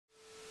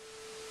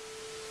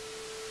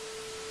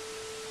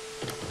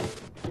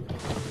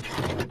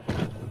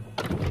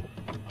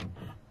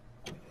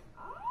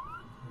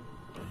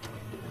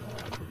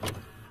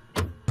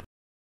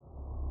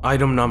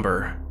Item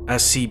Number: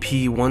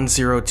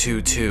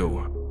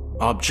 SCP-1022.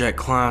 Object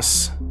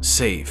Class: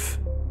 Safe.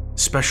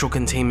 Special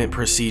Containment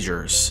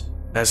Procedures: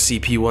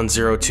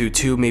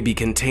 SCP-1022 may be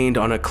contained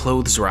on a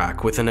clothes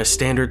rack within a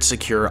standard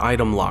secure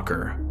item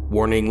locker.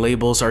 Warning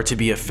labels are to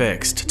be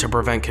affixed to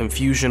prevent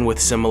confusion with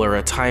similar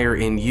attire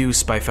in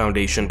use by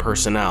Foundation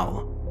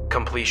personnel.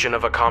 Completion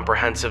of a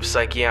comprehensive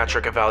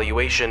psychiatric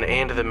evaluation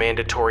and the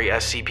mandatory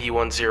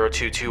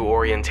SCP-1022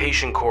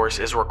 orientation course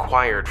is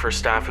required for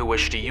staff who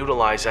wish to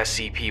utilize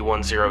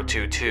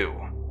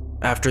SCP-1022.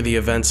 After the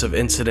events of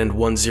Incident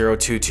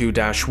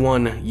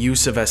 1022-1,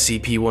 use of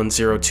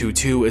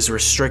SCP-1022 is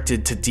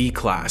restricted to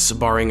D-Class,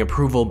 barring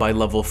approval by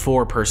Level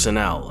 4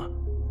 personnel.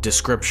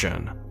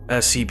 Description: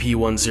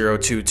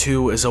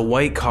 SCP-1022 is a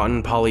white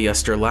cotton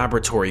polyester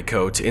laboratory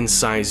coat in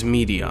size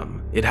medium.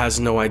 It has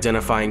no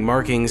identifying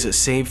markings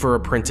save for a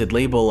printed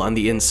label on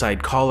the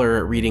inside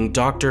collar reading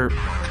Dr.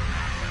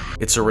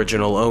 its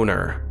original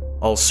owner.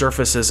 All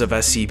surfaces of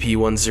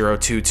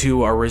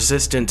SCP-1022 are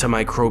resistant to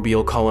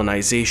microbial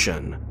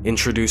colonization.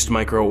 Introduced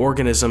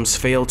microorganisms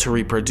fail to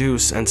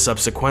reproduce and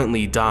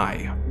subsequently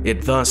die.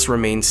 It thus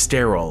remains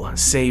sterile,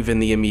 save in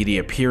the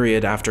immediate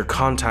period after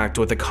contact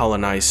with a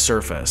colonized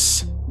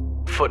surface.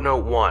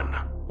 Footnote 1.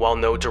 While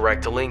no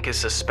direct link is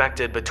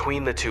suspected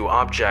between the two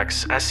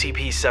objects,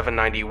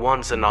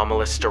 SCP-791's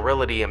anomalous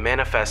sterility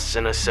manifests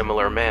in a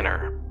similar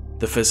manner.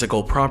 The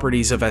physical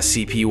properties of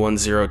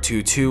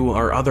SCP-1022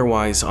 are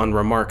otherwise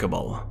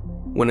unremarkable.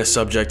 When a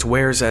subject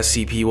wears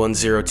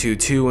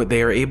SCP-1022,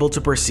 they are able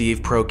to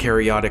perceive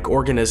prokaryotic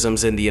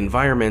organisms in the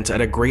environment at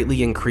a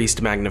greatly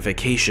increased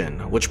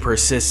magnification, which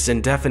persists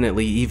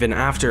indefinitely even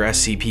after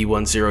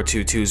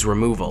SCP-1022's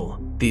removal.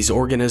 These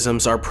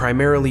organisms are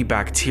primarily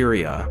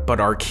bacteria, but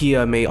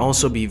archaea may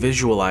also be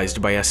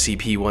visualized by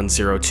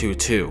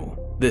SCP-1022.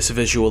 This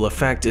visual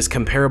effect is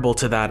comparable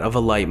to that of a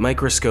light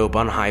microscope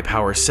on high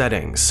power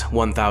settings,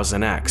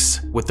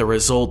 1000x, with the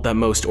result that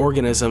most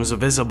organisms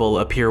visible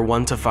appear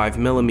 1 to 5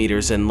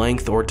 millimeters in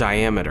length or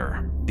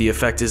diameter. The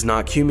effect is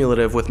not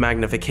cumulative with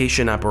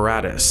magnification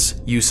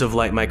apparatus. Use of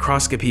light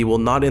microscopy will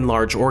not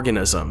enlarge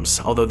organisms,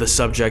 although the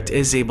subject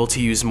is able to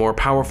use more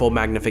powerful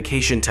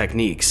magnification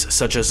techniques,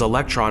 such as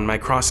electron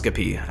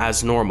microscopy,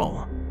 as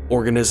normal.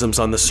 Organisms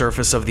on the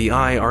surface of the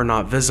eye are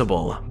not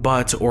visible,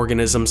 but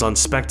organisms on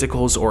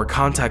spectacles or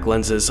contact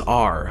lenses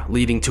are,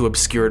 leading to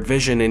obscured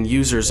vision in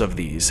users of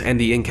these and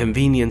the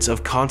inconvenience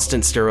of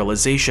constant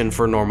sterilization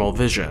for normal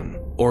vision.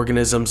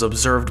 Organisms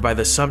observed by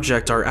the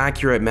subject are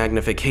accurate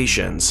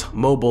magnifications,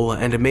 mobile,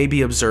 and may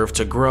be observed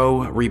to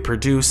grow,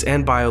 reproduce,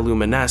 and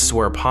bioluminesce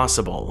where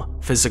possible.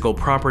 Physical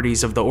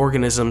properties of the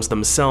organisms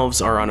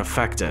themselves are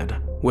unaffected.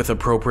 With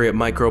appropriate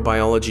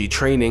microbiology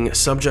training,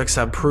 subjects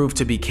have proved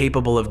to be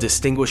capable of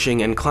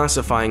distinguishing and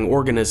classifying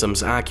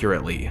organisms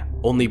accurately.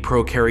 Only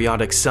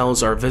prokaryotic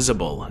cells are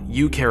visible,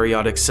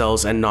 eukaryotic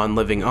cells and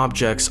non-living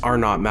objects are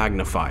not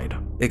magnified.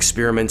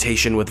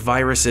 Experimentation with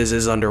viruses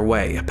is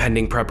underway,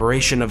 pending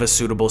preparation of a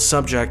suitable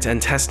subject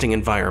and testing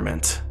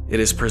environment. It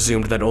is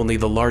presumed that only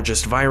the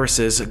largest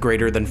viruses,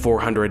 greater than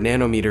 400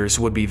 nanometers,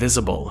 would be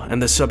visible,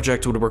 and the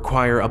subject would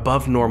require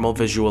above normal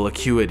visual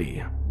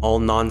acuity. All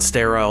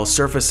non-sterile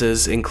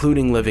surfaces,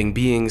 including living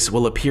beings,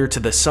 will appear to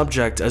the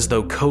subject as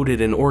though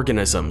coated in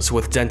organisms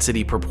with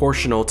density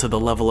proportional to the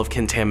level of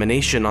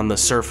contamination on the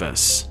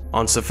surface.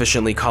 On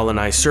sufficiently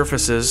colonized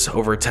surfaces,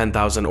 over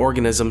 10,000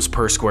 organisms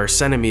per square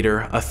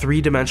centimeter, a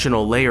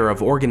three-dimensional layer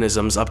of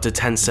organisms up to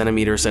 10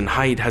 centimeters in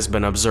height has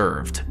been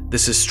observed.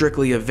 This is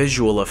strictly a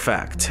visual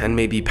effect and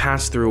may be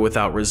passed through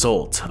without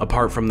result,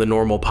 apart from the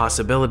normal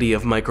possibility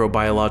of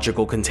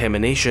microbiological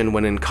contamination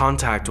when in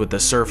contact with the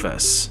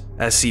surface.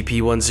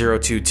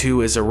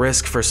 SCP-1022 is a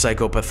risk for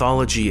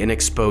psychopathology in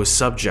exposed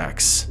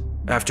subjects.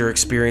 After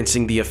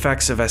experiencing the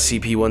effects of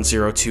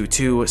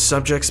SCP-1022,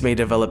 subjects may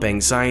develop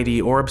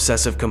anxiety or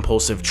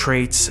obsessive-compulsive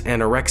traits,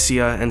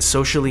 anorexia, and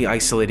socially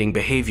isolating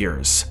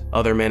behaviors.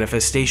 Other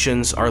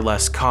manifestations are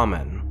less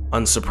common.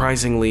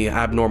 Unsurprisingly,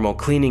 abnormal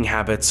cleaning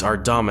habits are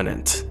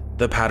dominant.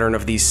 The pattern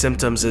of these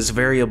symptoms is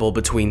variable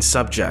between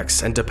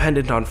subjects and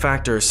dependent on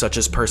factors such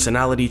as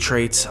personality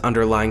traits,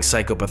 underlying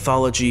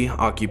psychopathology,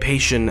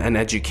 occupation, and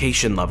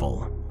education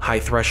level. High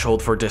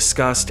threshold for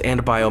disgust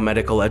and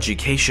biomedical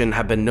education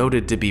have been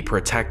noted to be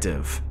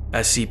protective.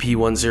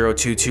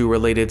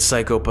 SCP-1022-related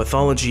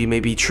psychopathology may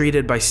be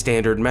treated by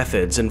standard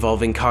methods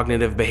involving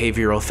cognitive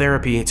behavioral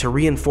therapy to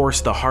reinforce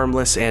the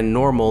harmless and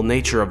normal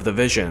nature of the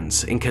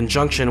visions, in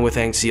conjunction with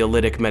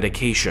anxiolytic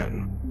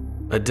medication.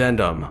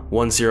 Addendum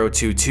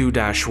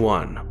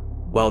 1022-1.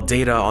 While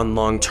data on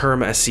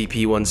long-term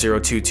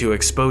SCP-1022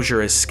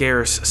 exposure is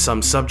scarce,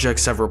 some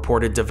subjects have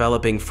reported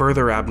developing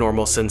further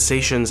abnormal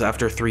sensations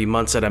after 3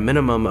 months at a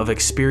minimum of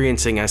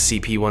experiencing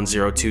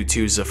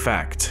SCP-1022's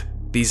effect.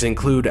 These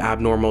include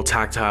abnormal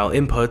tactile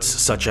inputs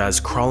such as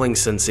crawling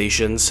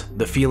sensations,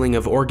 the feeling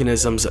of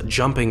organisms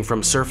jumping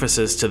from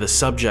surfaces to the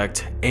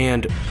subject,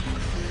 and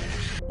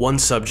One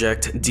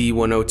subject,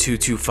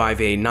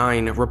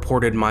 D102258-9,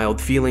 reported mild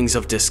feelings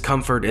of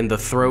discomfort in the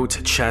throat,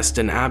 chest,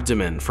 and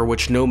abdomen for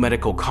which no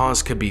medical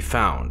cause could be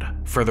found.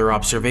 Further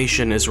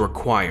observation is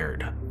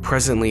required.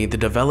 Presently, the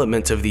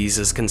development of these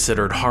is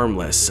considered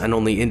harmless and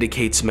only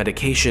indicates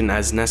medication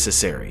as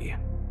necessary.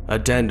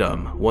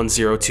 Addendum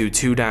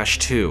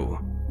 1022-2.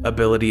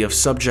 Ability of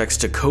subjects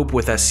to cope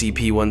with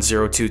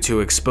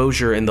SCP-1022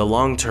 exposure in the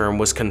long term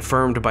was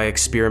confirmed by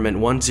Experiment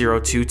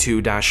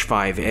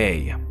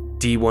 1022-5A.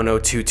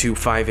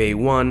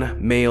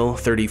 D102258-1, male,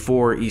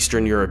 34,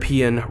 Eastern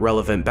European,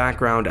 relevant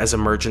background as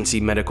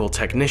emergency medical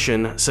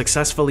technician,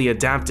 successfully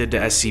adapted to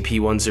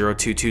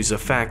SCP-1022's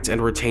effect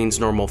and retains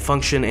normal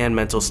function and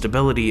mental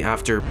stability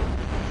after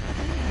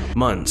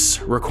months,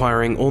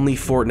 requiring only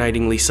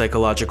fortnightly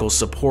psychological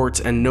support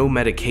and no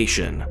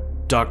medication.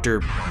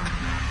 Dr.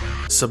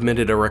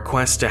 submitted a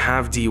request to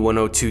have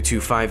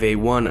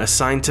D102258-1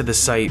 assigned to the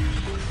site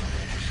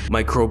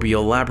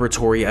microbial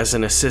laboratory as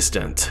an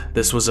assistant.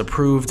 This was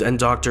approved, and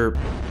Dr.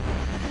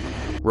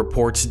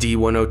 reports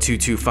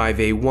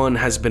D102258-1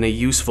 has been a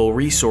useful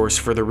resource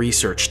for the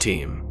research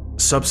team.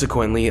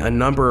 Subsequently, a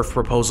number of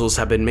proposals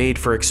have been made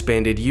for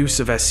expanded use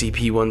of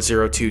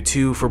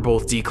SCP-1022 for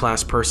both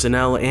D-Class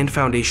personnel and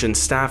Foundation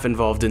staff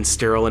involved in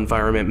sterile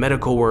environment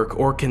medical work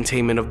or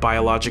containment of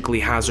biologically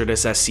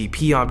hazardous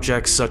SCP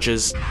objects, such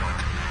as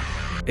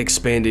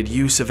expanded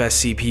use of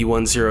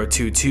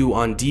SCP-1022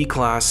 on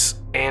D-Class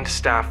and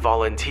staff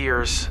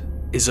volunteers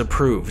is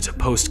approved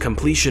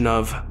post-completion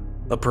of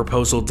a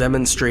proposal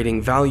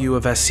demonstrating value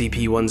of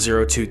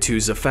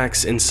SCP-1022's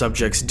effects in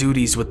subjects'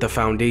 duties with the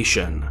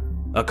Foundation,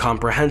 a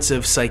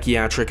comprehensive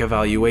psychiatric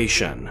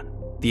evaluation,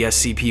 the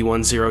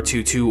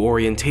SCP-1022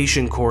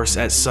 orientation course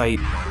at site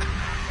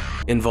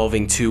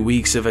involving 2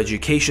 weeks of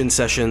education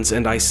sessions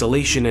and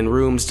isolation in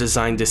rooms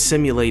designed to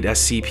simulate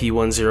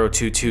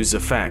SCP-1022's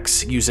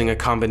effects using a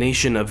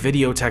combination of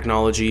video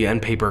technology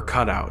and paper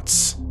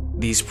cutouts.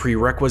 These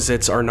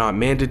prerequisites are not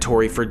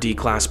mandatory for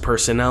D-Class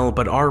personnel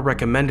but are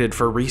recommended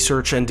for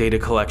research and data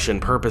collection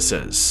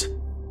purposes.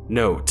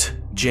 Note: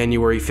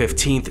 January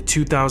 15,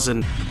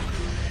 2000.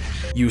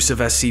 Use of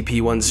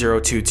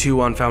SCP-1022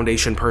 on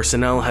Foundation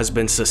personnel has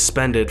been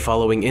suspended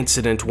following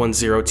Incident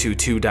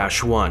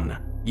 1022-1.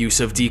 Use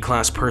of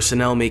D-Class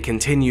personnel may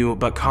continue,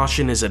 but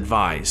caution is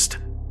advised.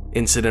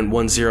 Incident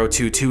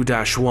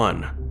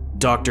 1022-1.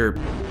 Dr.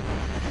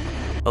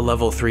 a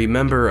Level 3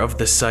 member of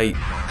the site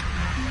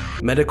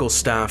medical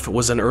staff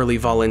was an early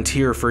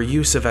volunteer for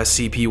use of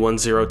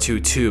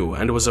SCP-1022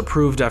 and was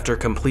approved after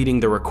completing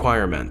the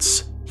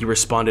requirements. He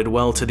responded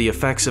well to the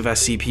effects of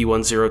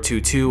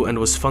SCP-1022 and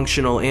was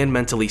functional and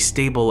mentally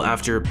stable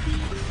after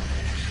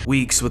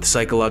weeks with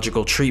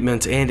psychological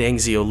treatment and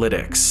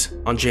anxiolytics.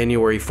 On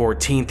January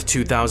 14,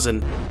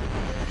 2000,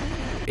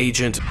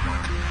 Agent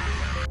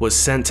was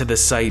sent to the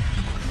site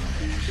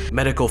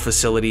medical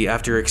facility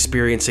after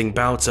experiencing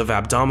bouts of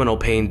abdominal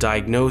pain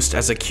diagnosed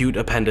as acute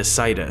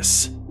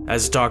appendicitis.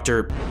 As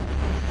Dr.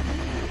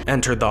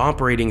 entered the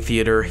operating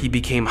theater, he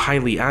became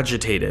highly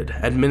agitated,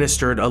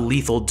 administered a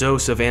lethal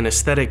dose of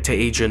anesthetic to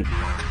Agent,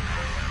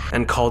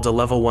 and called a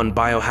Level 1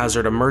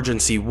 biohazard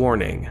emergency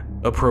warning.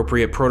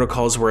 Appropriate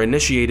protocols were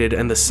initiated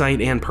and the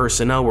site and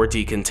personnel were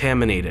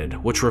decontaminated,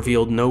 which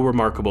revealed no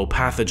remarkable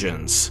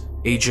pathogens.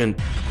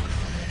 Agent's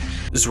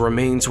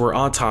remains were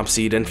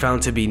autopsied and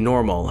found to be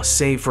normal,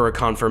 save for a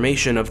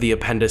confirmation of the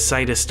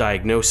appendicitis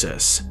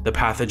diagnosis. The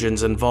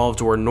pathogens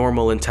involved were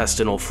normal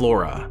intestinal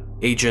flora.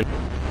 Agent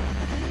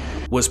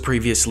was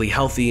previously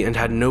healthy and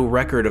had no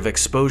record of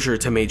exposure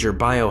to major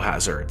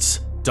biohazards.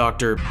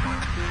 Dr.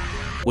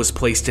 was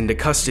placed into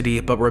custody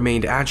but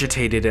remained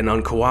agitated and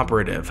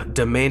uncooperative,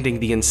 demanding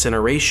the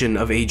incineration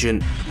of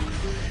Agent's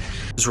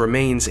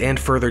remains and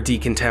further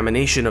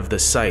decontamination of the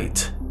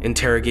site.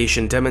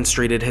 Interrogation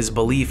demonstrated his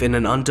belief in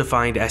an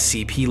undefined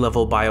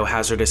SCP-level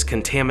biohazardous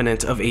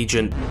contaminant of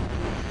Agent,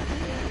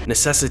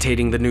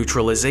 necessitating the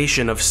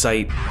neutralization of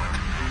site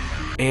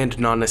and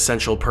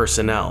non-essential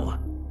personnel.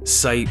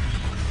 Site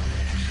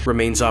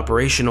remains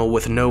operational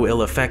with no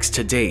ill effects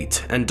to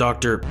date, and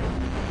Dr.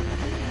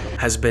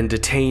 has been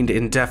detained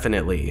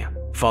indefinitely.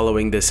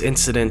 Following this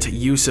incident,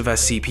 use of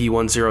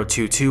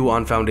SCP-1022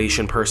 on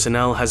Foundation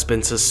personnel has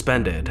been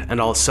suspended,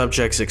 and all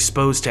subjects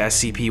exposed to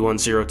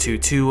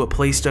SCP-1022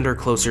 placed under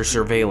closer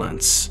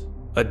surveillance.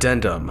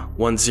 Addendum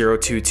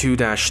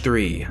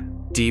 1022-3.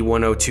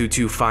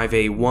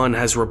 D102258-1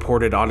 has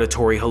reported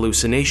auditory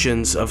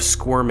hallucinations of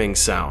squirming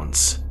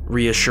sounds.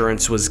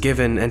 Reassurance was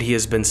given and he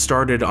has been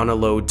started on a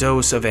low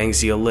dose of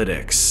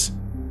anxiolytics.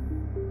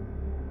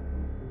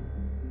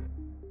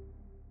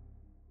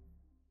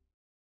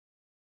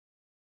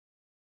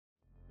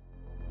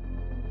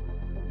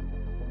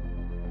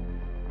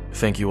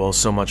 Thank you all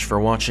so much for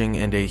watching,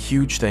 and a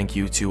huge thank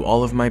you to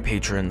all of my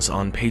patrons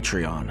on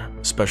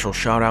Patreon. Special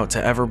shout out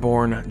to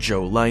Everborn,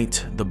 Joe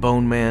Light, The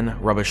Bone Man,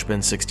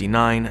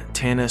 Rubbishbin69,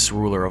 Tanis,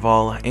 Ruler of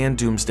All, and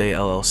Doomsday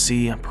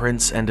LLC,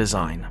 Prince and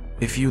Design.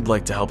 If you'd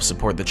like to help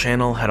support the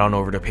channel, head on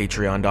over to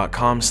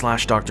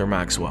patreon.com/Dr.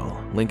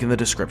 Maxwell, link in the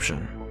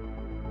description.